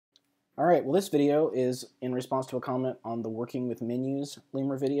Alright, well this video is in response to a comment on the Working with Menus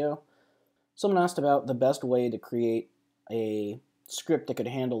Lemur video. Someone asked about the best way to create a script that could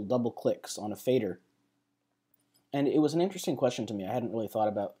handle double clicks on a fader. And it was an interesting question to me. I hadn't really thought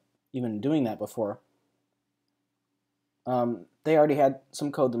about even doing that before. They already had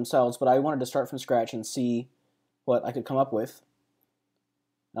some code themselves, but I wanted to start from scratch and see what I could come up with.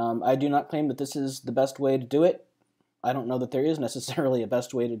 I do not claim that this is the best way to do it. I don't know that there is necessarily a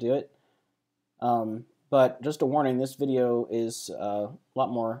best way to do it. But just a warning, this video is a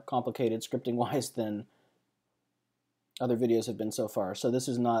lot more complicated scripting-wise than other videos have been so far. So this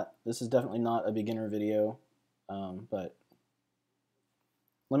is definitely not a beginner video, but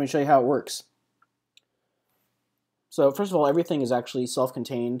let me show you how it works. So first of all, everything is actually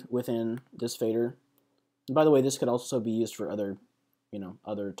self-contained within this fader. And by the way, this could also be used for other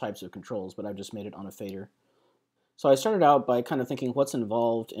types of controls, but I've just made it on a fader. So I started out by kind of thinking what's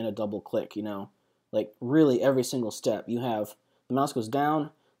involved in a double click, like really every single step. You have the mouse goes down,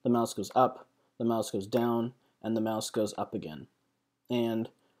 the mouse goes up, the mouse goes down, and the mouse goes up again. And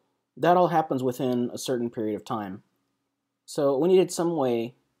that all happens within a certain period of time. So we needed some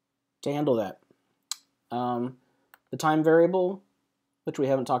way to handle that. The time variable, which we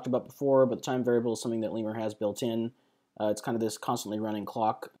haven't talked about before, but the time variable is something that Lemur has built in. It's kind of this constantly running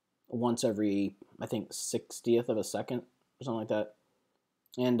clock once every, I think, 60th of a second or something like that.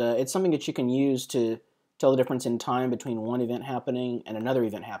 And it's something that you can use to tell the difference in time between one event happening and another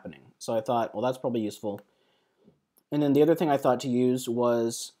event happening. So I thought, well, that's probably useful. And then the other thing I thought to use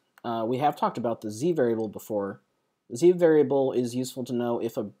was, we have talked about the Z variable before. The Z variable is useful to know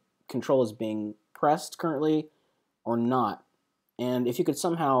if a control is being pressed currently or not. And if you could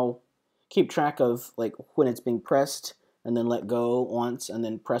somehow keep track of like when it's being pressed and then let go once and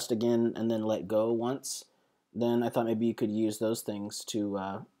then pressed again and then let go once, then I thought maybe you could use those things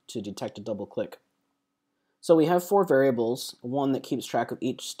to detect a double click. So we have 4 variables, one that keeps track of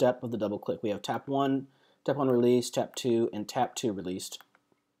each step of the double click. We have tap 1 released, tap 2, and tap 2 released.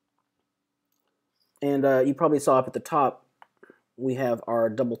 And you probably saw up at the top, we have our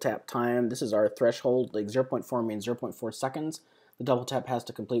double tap time. This is our threshold, like 0.4 means 0.4 seconds. The double tap has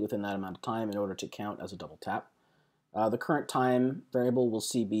to complete within that amount of time in order to count as a double tap. The current time variable we'll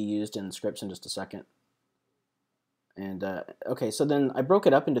see be used in scripts in just a second. And okay, so then I broke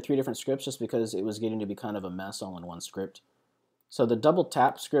it up into 3 different scripts just because it was getting to be kind of a mess all in one script. So the double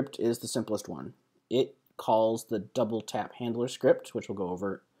tap script is the simplest one. It calls the double tap handler script, which we'll go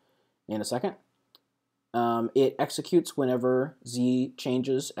over in a second. It executes whenever Z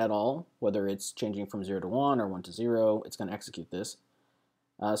changes at all, whether it's changing from 0 to 1 or 1 to 0, it's going to execute this.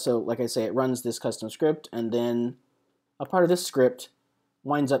 So like I say, it runs this custom script, and then a part of this script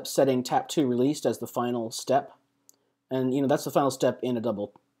winds up setting tap 2 released as the final step. And that's the final step in a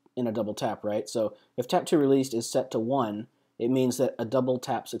double tap, right? So if tap 2 released is set to 1, it means that a double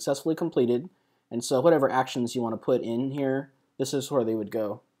tap successfully completed, and so whatever actions you want to put in here, this is where they would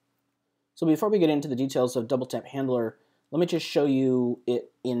go. So before we get into the details of double tap handler, let me just show you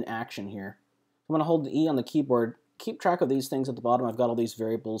it in action here. I'm going to hold the E on the keyboard. Keep track of these things at the bottom. I've got all these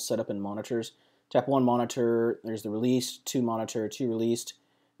variables set up in monitors. Tap 1 monitor, there's the released, 2 monitor, 2 released,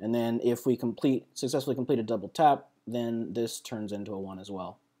 and then if we successfully complete a double tap, then this turns into a 1 as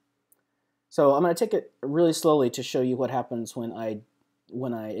well. So I'm going to take it really slowly to show you what happens when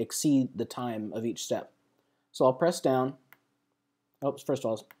I exceed the time of each step. So I'll press down. Oh, first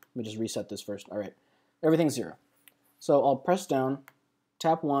of all, let me just reset this first. All right, everything's 0. So I'll press down,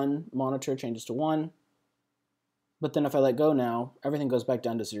 tap 1, monitor changes to 1, but then if I let go now, everything goes back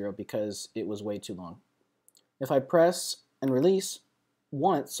down to 0 because it was way too long. If I press and release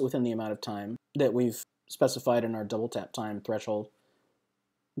once within the amount of time that we've specified in our double tap time threshold,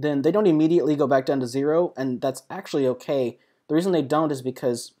 then they don't immediately go back down to 0, and that's actually okay. The reason they don't is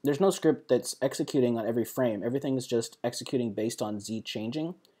because there's no script that's executing on every frame. Everything is just executing based on Z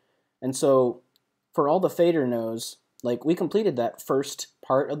changing. And so for all the fader knows, like we completed that first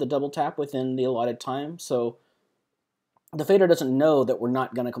part of the double tap within the allotted time, so the fader doesn't know that we're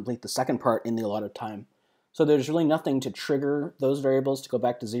not going to complete the second part in the allotted time. So there's really nothing to trigger those variables to go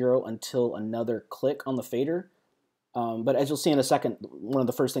back to 0 until another click on the fader. But as you'll see in a second, one of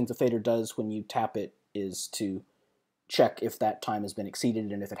the first things the fader does when you tap it is to check if that time has been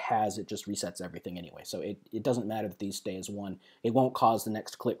exceeded, and if it has, it just resets everything anyway. So it doesn't matter that these stay as 1. It won't cause the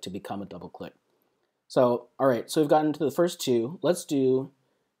next click to become a double click. So, all right, so we've gotten to the first 2. Let's do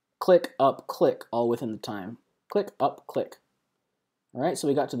click, up, click, all within the time. Click, up, click. All right, so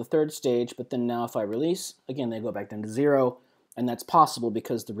we got to the 3rd stage, but then now if I release, again, they go back down to 0, and that's possible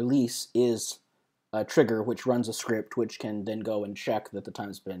because the release is a trigger which runs a script which can then go and check that the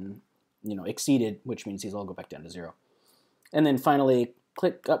time's been exceeded, which means these all go back down to 0. And then finally,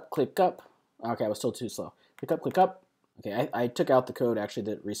 click up, click up. Okay, I was still too slow. Click up, click up. Okay, I took out the code actually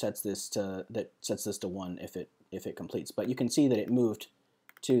that resets this that sets this to 1 if it completes. But you can see that it moved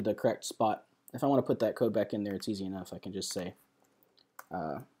to the correct spot. If I want to put that code back in there, it's easy enough. I can just say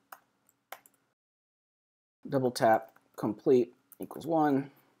double tap complete equals 1.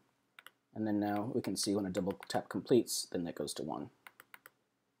 And then now we can see when a double tap completes, then that goes to 1.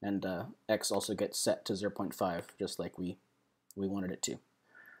 And x also gets set to 0.5, just like we wanted it to.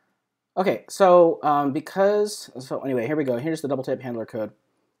 Okay, so anyway, here we go. Here's the double tap handler code.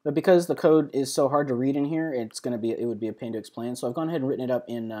 But because the code is so hard to read in here, it would be a pain to explain. So I've gone ahead and written it up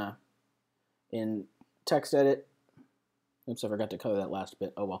in text edit. Oops, I forgot to cover that last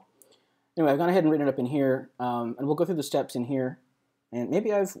bit. Oh well. Anyway, I've gone ahead and written it up in here, and we'll go through the steps in here. And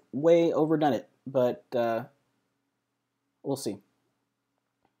maybe I've way overdone it, but we'll see.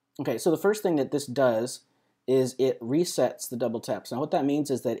 Okay, so the first thing that this does is it resets the double taps. Now what that means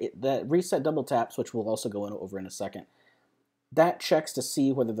is that that reset double taps, which we'll also go over in a second, that checks to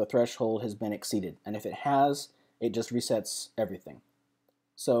see whether the threshold has been exceeded. And if it has, it just resets everything.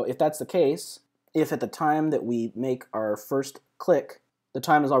 So if that's the case, if at the time that we make our first click, the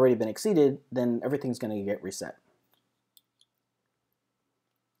time has already been exceeded, then everything's going to get reset.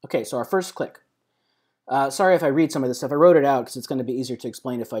 Okay, so our first click. Sorry if I read some of this stuff. I wrote it out because it's going to be easier to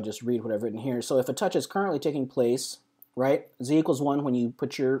explain if I just read what I've written here. So if a touch is currently taking place, right, z equals 1 when you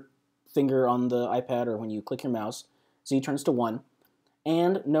put your finger on the iPad or when you click your mouse, z turns to 1,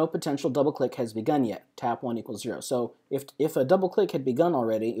 and no potential double click has begun yet, tap 1 equals 0. So if a double click had begun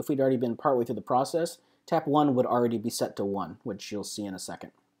already, if we'd already been partway through the process, tap 1 would already be set to 1, which you'll see in a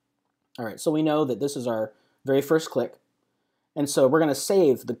second. All right, so we know that this is our very first click. And so we're going to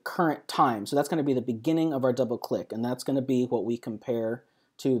save the current time. So that's going to be the beginning of our double click, and that's going to be what we compare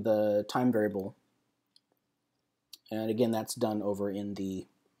to the time variable. And again, that's done over in the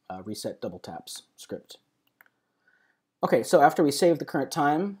reset double taps script. Okay, so after we save the current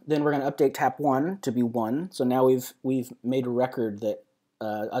time, then we're going to update tap 1 to be 1. So now we've made a record that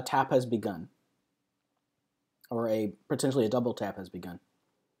a tap has begun, or potentially a double tap has begun.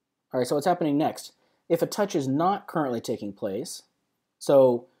 All right, so what's happening next? If a touch is not currently taking place,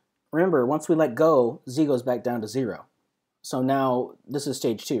 so remember, once we let go, z goes back down to 0. So now this is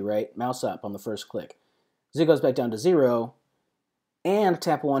stage 2, right? Mouse up on the first click. Z goes back down to 0, and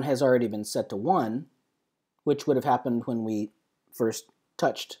tap 1 has already been set to 1, which would have happened when we first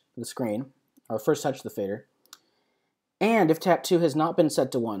touched the screen, or first touched the fader. And if tap 2 has not been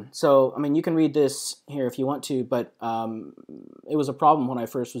set to 1. So, I mean, you can read this here if you want to, but it was a problem when I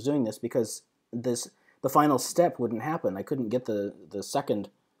first was doing this because the final step wouldn't happen. I couldn't get the second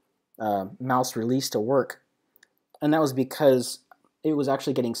mouse release to work. And that was because it was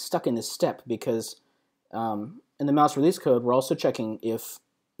actually getting stuck in this step because in the mouse release code, we're also checking if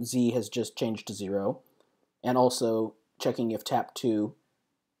z has just changed to 0 and also checking if tap 2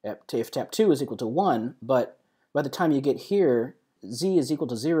 is equal to 1, but by the time you get here, z is equal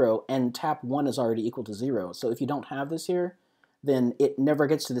to 0 and tap 1 is already equal to 0. So if you don't have this here, then it never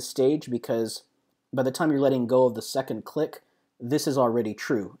gets to this stage because by the time you're letting go of the second click, this is already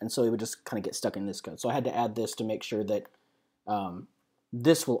true. And so it would just kind of get stuck in this code. So I had to add this to make sure that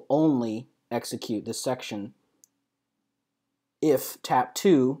this will only execute this section if tap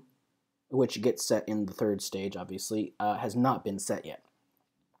 2, which gets set in the third stage, obviously, has not been set yet.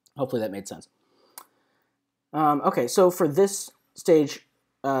 Hopefully that made sense. Okay, so for this stage,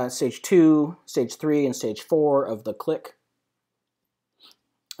 stage 2, stage 3, and stage 4 of the click,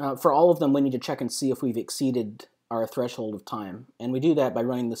 for all of them, we need to check and see if we've exceeded our threshold of time. And we do that by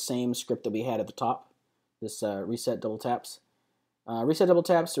running the same script that we had at the top, this reset double taps. Reset double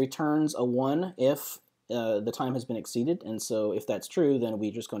taps returns a 1 if the time has been exceeded. And so if that's true, then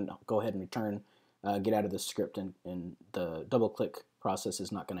we're just going to go ahead and return, get out of this script, and the double click process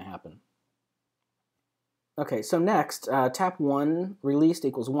is not going to happen. Okay, so next, tap 1 released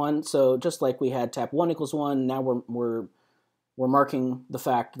equals 1. So just like we had tap 1 equals 1, now we're marking the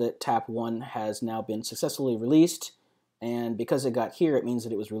fact that tap 1 has now been successfully released, and because it got here, it means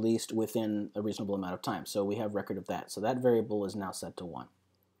that it was released within a reasonable amount of time. So we have record of that. So that variable is now set to 1.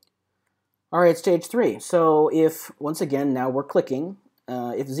 All right, stage 3. So if, once again, now we're clicking,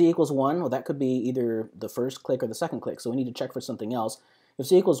 if z equals 1, well, that could be either the first click or the second click, so we need to check for something else. If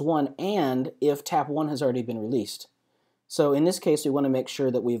z equals 1 and if tap 1 has already been released. So in this case, we want to make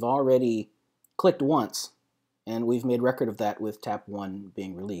sure that we've already clicked once, and we've made record of that with tap 1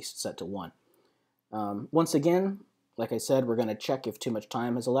 being released, set to 1. Once again, like I said, we're going to check if too much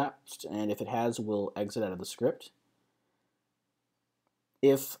time has elapsed, and if it has, we'll exit out of the script.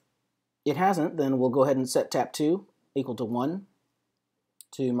 If it hasn't, then we'll go ahead and set tap 2 equal to 1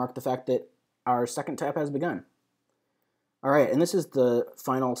 to mark the fact that our second tap has begun. All right, and this is the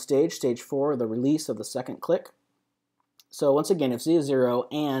final stage, stage 4, the release of the second click. So once again, if Z is 0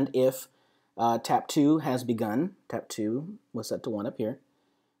 and if tap 2 has begun, tap 2 was set to 1 up here,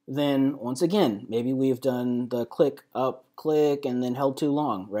 then once again, maybe we've done the click, up, click, and then held too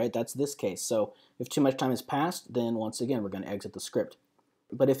long, right? That's this case. So if too much time has passed, then once again, we're going to exit the script.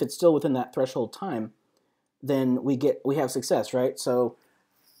 But if it's still within that threshold time, then we have success, right? So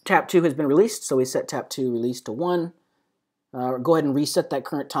tap 2 has been released, so we set tap 2 release to 1. Go ahead and reset that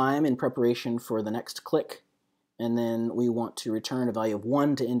current time in preparation for the next click. And then we want to return a value of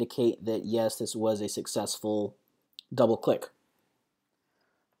 1 to indicate that, yes, this was a successful double click.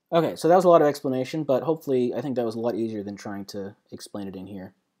 Okay, so that was a lot of explanation, but hopefully I think that was a lot easier than trying to explain it in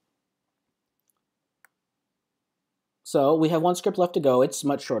here. So we have one script left to go. It's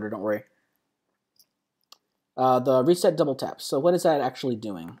much shorter, don't worry. The reset double taps. So what is that actually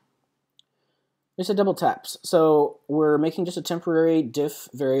doing? Reset double taps. So we're making just a temporary diff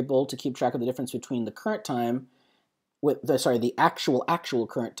variable to keep track of the difference between the current time with the actual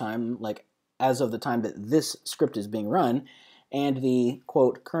current time, like as of the time that this script is being run, and the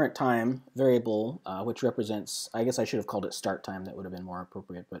quote current time variable, which represents, I guess I should have called it start time. That would have been more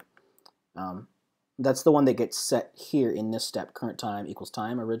appropriate, but that's the one that gets set here in this step. Current time equals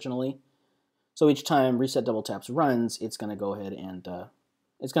time originally. So each time reset double taps runs, it's going to go ahead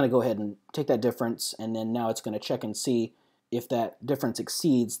and take that difference, and then now it's going to check and see if that difference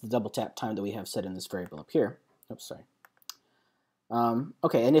exceeds the double tap time that we have set in this variable up here. Oops, sorry.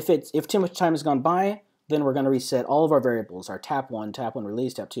 Okay, and if too much time has gone by, then we're going to reset all of our variables: our tap 1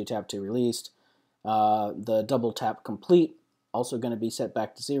 released, tap 2 released, the double tap complete also going to be set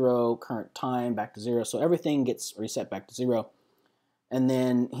back to 0, current time back to 0. So everything gets reset back to 0. And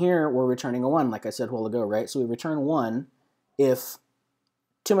then here we're returning a 1, like I said a while ago, right? So we return 1 if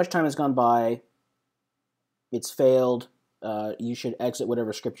too much time has gone by, it's failed, you should exit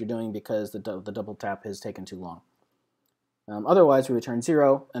whatever script you're doing because the double tap has taken too long. Otherwise, we return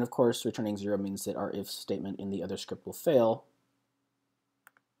 0, and of course, returning 0 means that our if statement in the other script will fail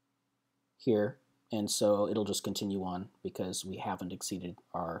here, and so it'll just continue on because we haven't exceeded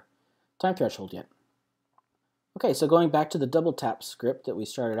our time threshold yet. Okay, so going back to the double tap script that we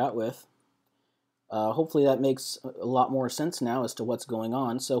started out with, hopefully that makes a lot more sense now as to what's going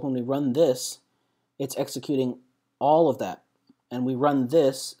on. So when we run this, it's executing all of that, and we run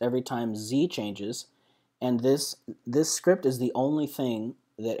this every time Z changes, and this script is the only thing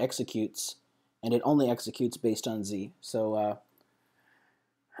that executes, and it only executes based on Z. So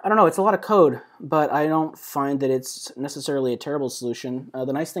I don't know, it's a lot of code, but I don't find that it's necessarily a terrible solution.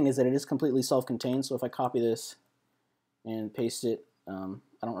 The nice thing is that it is completely self-contained, so if I copy this and paste it, I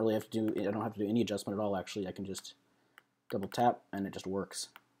don't have to do any adjustment at all, actually. I can just double tap and it just works.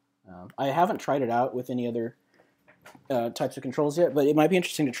 I haven't tried it out with any other types of controls yet, but it might be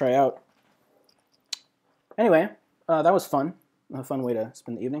interesting to try out. Anyway, that was fun. A fun way to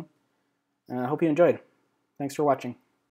spend the evening. I hope you enjoyed. Thanks for watching.